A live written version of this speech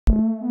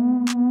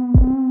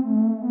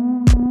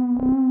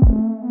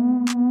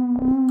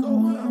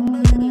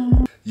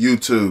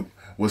YouTube?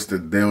 What's the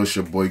deal? It's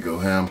your boy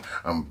GoHammTV.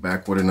 I'm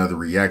back with another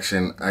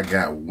reaction. I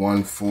got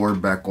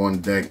ONEFOUR back on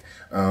deck.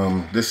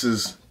 This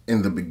is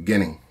in the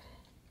beginning.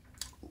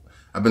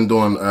 I've been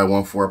doing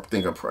ONEFOUR. I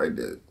think I probably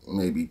did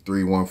maybe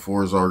 3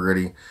 ONEFOURs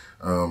already.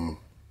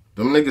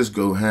 Them niggas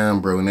go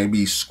ham, bro, and they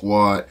be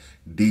squad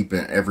deep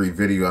in every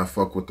video. I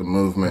fuck with the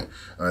movement.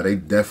 They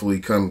definitely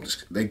come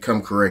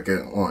correct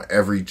on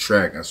every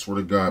track. I swear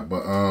to God.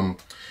 But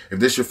if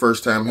this your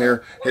first time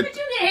here, when did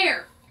you get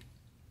here?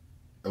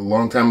 A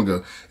long time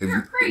ago.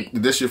 If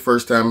this your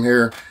first time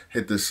here,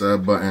 hit the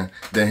sub button,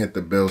 then hit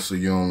the bell so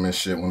you don't miss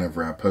shit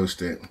whenever I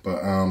post it.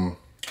 But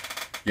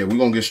yeah, we're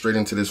gonna get straight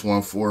into this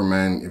ONEFOUR,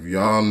 man. If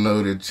y'all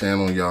know the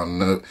channel, y'all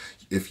know.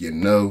 If you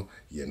know,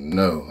 you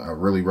know. I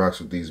really rocks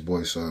with these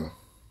boys, so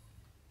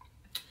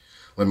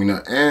let me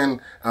know.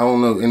 And I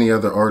don't know any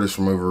other artists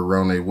from over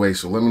around their way,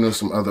 so let me know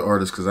some other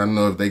artists, because I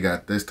know if they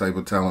got this type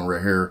of talent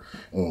right here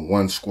on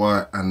one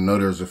squad, I know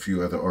there's a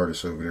few other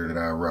artists over there that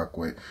I rock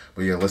with.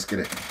 But yeah, let's get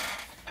it.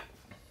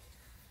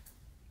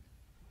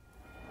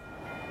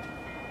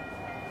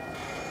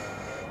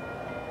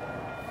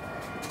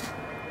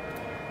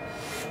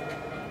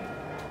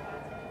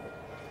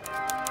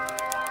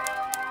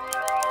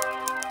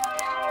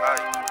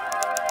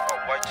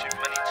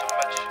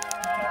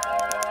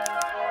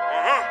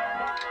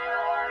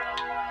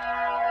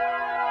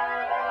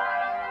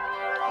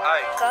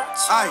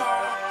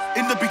 Aye,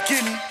 in the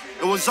beginning,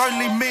 it was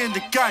only me and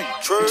the gang.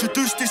 True.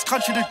 Introduced this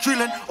country to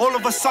drilling. All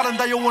of a sudden,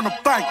 they all wanna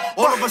bang.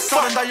 All of a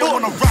sudden, they all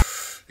wanna rap.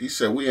 He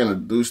said, we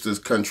introduced this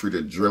country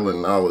to drilling,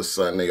 and all of a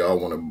sudden, they all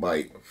wanna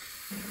bite.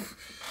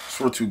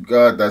 Swear to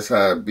God, that's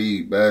how it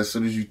be, man. As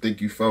soon as you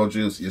think you found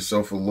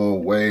yourself a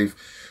little wave,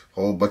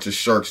 a whole bunch of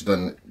sharks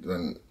done you know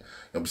what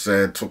I'm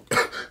saying,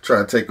 try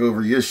to take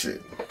over your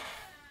shit.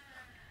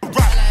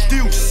 Rap,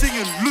 deal, sing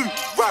and loot.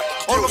 Rap,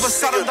 all of a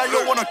sudden they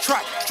all wanna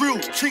trap, drill,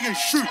 ching and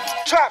shoot.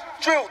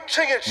 Trap, drill,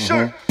 ching and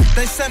shoot.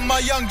 They sent my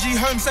young G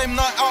home same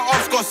night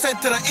I got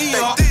sent to the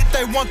ER.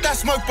 They want that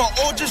smoke, but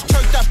all just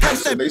choke that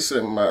place. They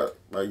sent my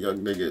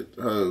young nigga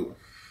home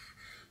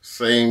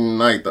same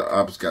night the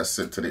ops got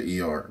sent to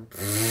the ER.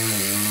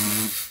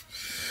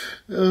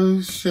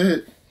 Oh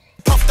shit.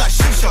 Puff that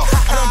shisha.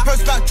 I don't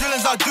post about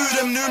drillings, I do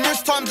them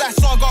numerous times. That's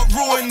why I got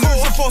ruined. News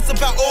reports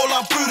about all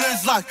our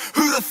Buddhas, like,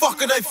 who the fuck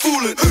are they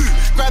fooling?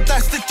 Grab that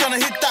stick, tryna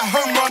hit that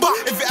home run.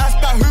 If you ask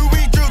about who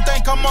we drill,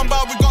 then come on,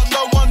 but we got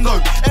no one, no.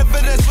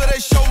 Evidence where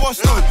they show us,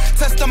 no.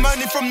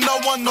 Testimony from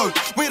no one, no.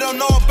 We don't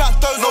know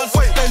about those ones.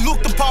 They look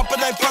the part, but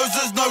they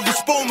poses, no.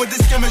 Respawn with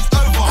this gimmick's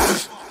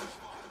over.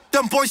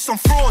 Them boys some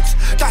frauds.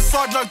 That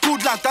side no good,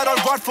 lad. They don't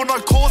ride for no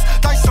cause.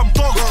 They some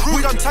dogs.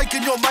 We done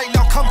taking your mate,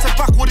 now come take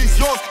back what is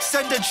yours.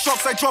 Sending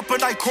shots, they drop and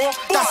they crawl.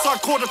 That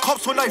side call the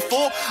cops when they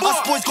fall. Us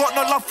boys got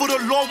no love for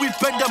the law. We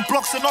bend them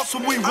blocks and us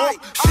when we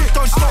walk. Shit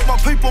don't stop, my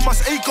people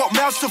must eat. Got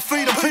mouths to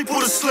feed and people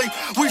to sleep.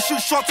 We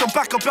shoot shots and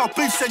back about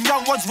beefs and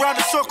young ones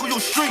round and circle your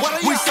street.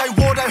 We say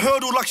war, they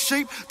hurdle like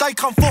sheep. They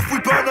come forth,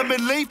 we burn them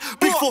and leave.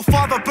 Big 4-5,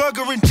 a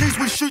burger and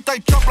cheese. We shoot, they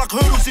jump like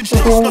hurdles in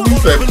streets. He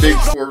said big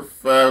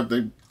 4-5,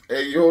 they...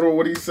 Hey, Yoda,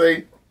 what do you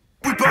say?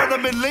 We burn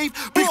them and leave.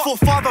 Big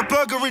 4-5, a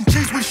burger and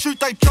cheese. We shoot,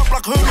 they jump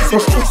like hurdles in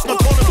streets. No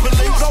call them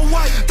believe. No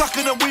way.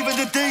 Ducking and weaving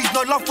the D's.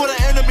 No love for the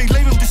enemy,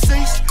 leave them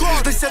deceased.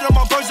 They said on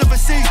my bros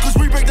overseas, cause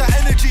we bring the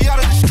energy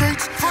out of the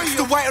streets.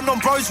 Still waiting on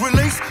bros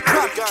release.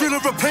 Trap, drill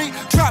and repeat.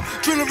 Trap,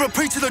 drill and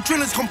repeat till the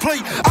drill is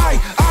complete. Aye,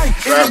 aye.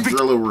 Trap,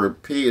 drill and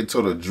repeat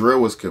until the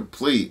drill was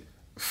complete.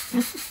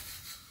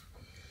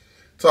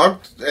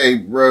 Hey,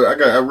 bro,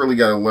 I really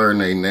gotta learn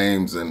their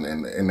names and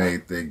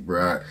everything,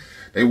 bro.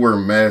 They wear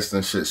masks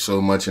and shit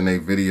so much in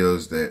their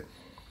videos that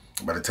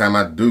by the time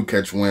I do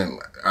catch wind,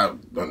 I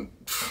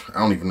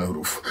don't even know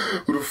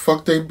who the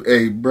fuck they.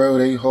 Hey, bro,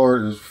 they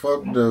hard as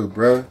fuck though,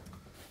 bro.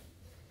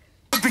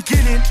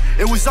 Beginning,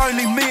 it was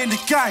only me and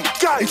the gang.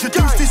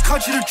 Introduced this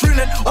country to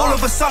drilling. All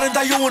of a sudden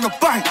they all wanna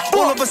bang.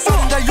 All of a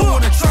sudden they all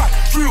wanna trap,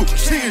 drill,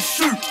 ching and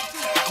shoot.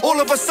 All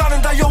of a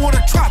sudden they all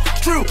wanna trap,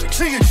 drill,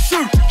 ching and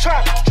shoot.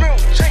 Trap, drill,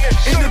 ching and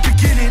shoot. In the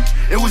beginning,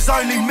 it was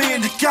only me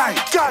and the gang.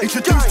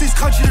 Introduced this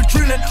country to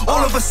drilling.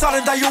 All of a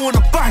sudden they all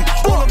wanna bang.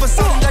 All of a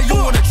sudden they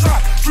all wanna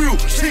trap, drill,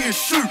 ching and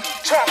shoot.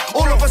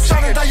 All of a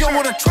sudden they all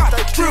wanna trap,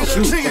 drill,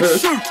 ching and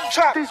shoot.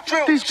 Trap,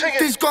 drill, ching and shoot.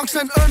 These gonks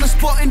ain't earn a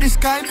spot in this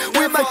game.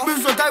 We make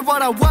moves or they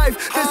wanna wave.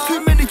 There's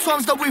too many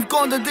times that we've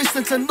gone the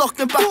distance and knocked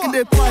them back in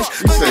their place.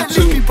 Don't get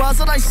leaky bars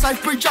and I say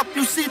bridge up,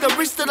 you see the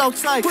risk that I'll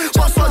take.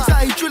 Boss ones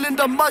that ain't drilling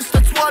the most,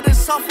 that's why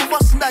there's half of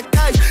us in that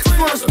cage.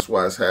 That's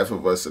why it's half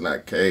of us in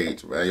that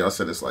cage, man. Y'all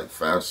said it's like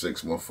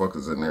 5-6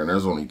 motherfuckers in there, and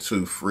there's only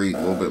 2 free, a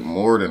little bit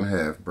more than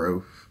half,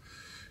 bro.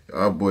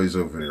 Y'all boys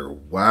over there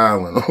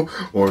wilding,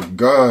 or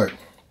God.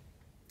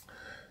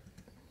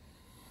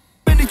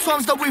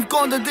 Times that we've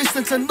gone the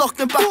distance and knocked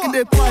them back in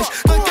their place.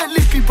 Don't get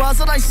leaky bars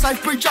and I say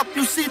bridge up,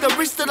 you see the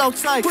risk that I'll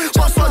take.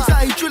 Boss ones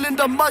that ain't drilling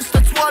the most,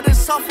 that's why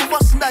there's half of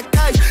us in that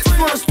cage. If you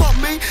wanna stop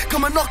me,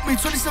 come and knock me.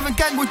 27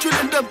 gang, we're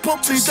drilling them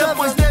properly. Them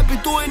boys there be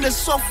doing it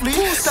softly.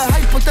 They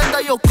hate but then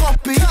they all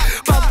copy.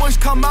 Bad boys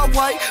come out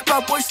way,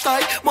 bad boy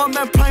stay. My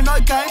men play no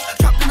games,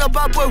 trapped in a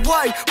bad boy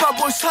way. Bad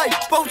boys hate,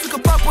 bro took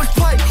a bad boy's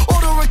play.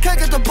 Order a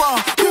cake at the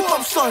bar, keep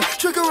up slow,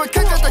 trigger a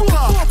cake at the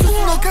car. Just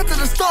to get to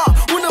the start,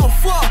 we're never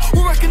far.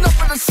 We're racking up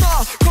at the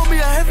start. Call me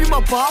a heavy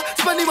my bar,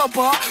 spending my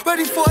bar,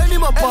 ready for any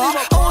my bar.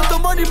 I want the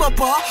money my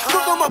bar,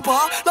 look on my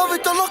bar, love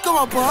it the lock on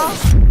my bar.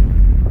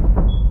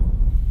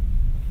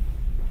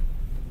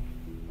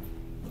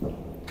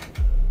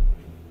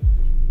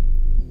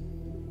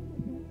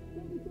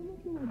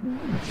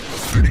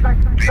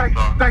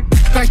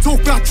 They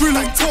talk about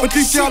drilling, but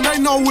deep down they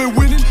know we're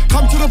winning.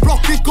 Come to the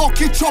block, get got,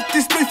 get chopped.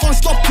 This beef won't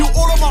stop till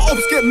all of my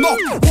ops get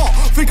knocked. What?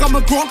 Think I'm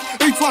a gronk?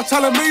 Each one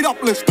tell them meet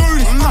up, let's do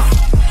this. Nah.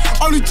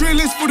 Only drill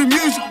is for the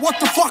music. What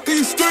the fuck are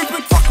you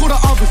stupid? Fuck all the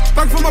others.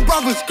 Bang for my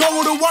brothers, go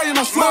all the way, and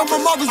I swear on my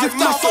mothers. If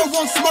that so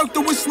want smoke,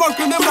 then we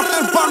smoking them like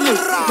they're bungers.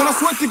 Then I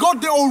swear to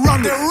God they're all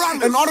running.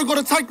 And I don't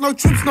gotta take no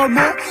trips no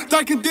more.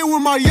 They can deal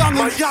with my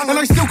youngins, and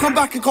they still come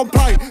back and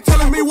complain,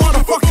 telling me why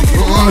the fuck you keep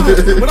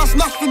running. But that's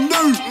nothing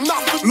new.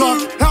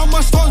 Like, how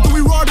much times do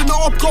we ride in the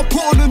op, got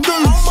put on the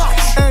news?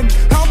 And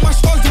how much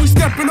times do we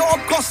step in the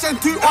op, got sent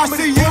to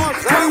ICU?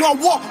 21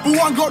 what, but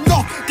one got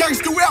knocked. Gang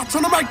still out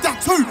trying to make that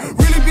too.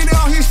 Really been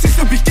out here since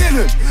the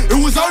beginning.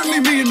 It was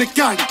only me and the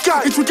gang.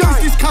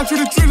 Introduced this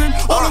country to drilling.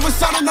 All of a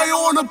sudden they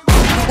all on the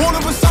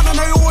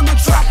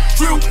trap,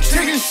 drill,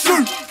 chicken,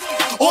 shoot.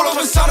 All of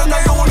a sudden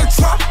they all on the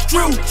trap,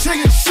 drill,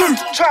 chicken, shoot.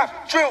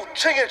 Trap, drill,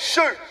 chicken,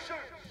 shoot.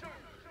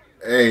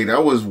 Hey,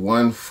 that was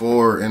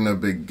 1-4 in the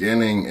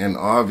beginning, and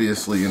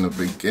obviously in the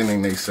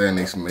beginning they saying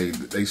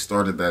they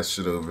started that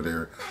shit over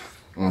there.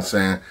 You know what I'm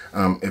saying?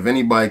 If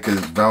anybody could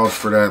vouch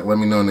for that, let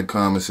me know in the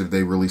comments if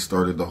they really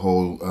started the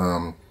whole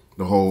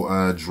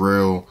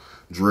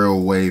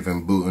drill wave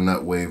and booting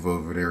up wave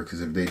over there.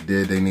 Because if they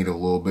did, they need a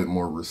little bit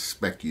more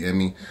respect. You hear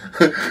me?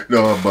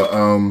 No, but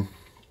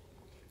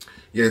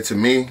yeah, to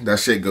me that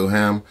shit go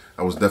ham.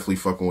 I was definitely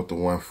fucking with the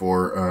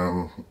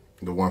 1-4,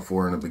 the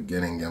 1-4 in the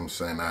beginning. You know what I'm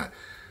saying?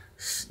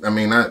 I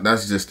mean,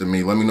 that's just to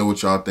me. Let me know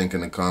what y'all think in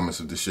the comments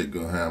if the shit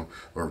go ham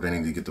or if they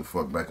need to get the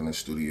fuck back in the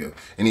studio.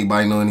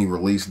 Anybody know any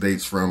release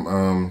dates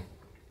from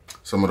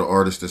some of the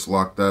artists that's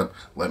locked up?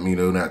 Let me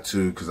know that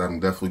too, because I'm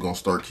definitely going to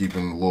start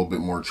keeping a little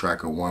bit more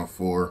track of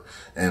 1-4.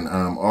 And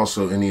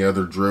also any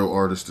other drill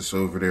artists that's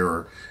over there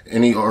or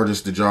any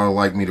artists that y'all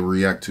like me to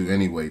react to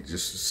anyway.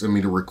 Just send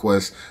me the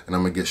request and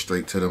I'm going to get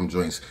straight to them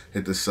joints.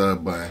 Hit the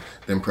sub button,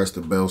 then press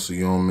the bell so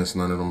you don't miss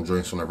none of them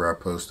joints whenever I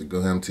post it.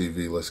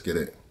 GoHammTV, let's get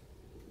it.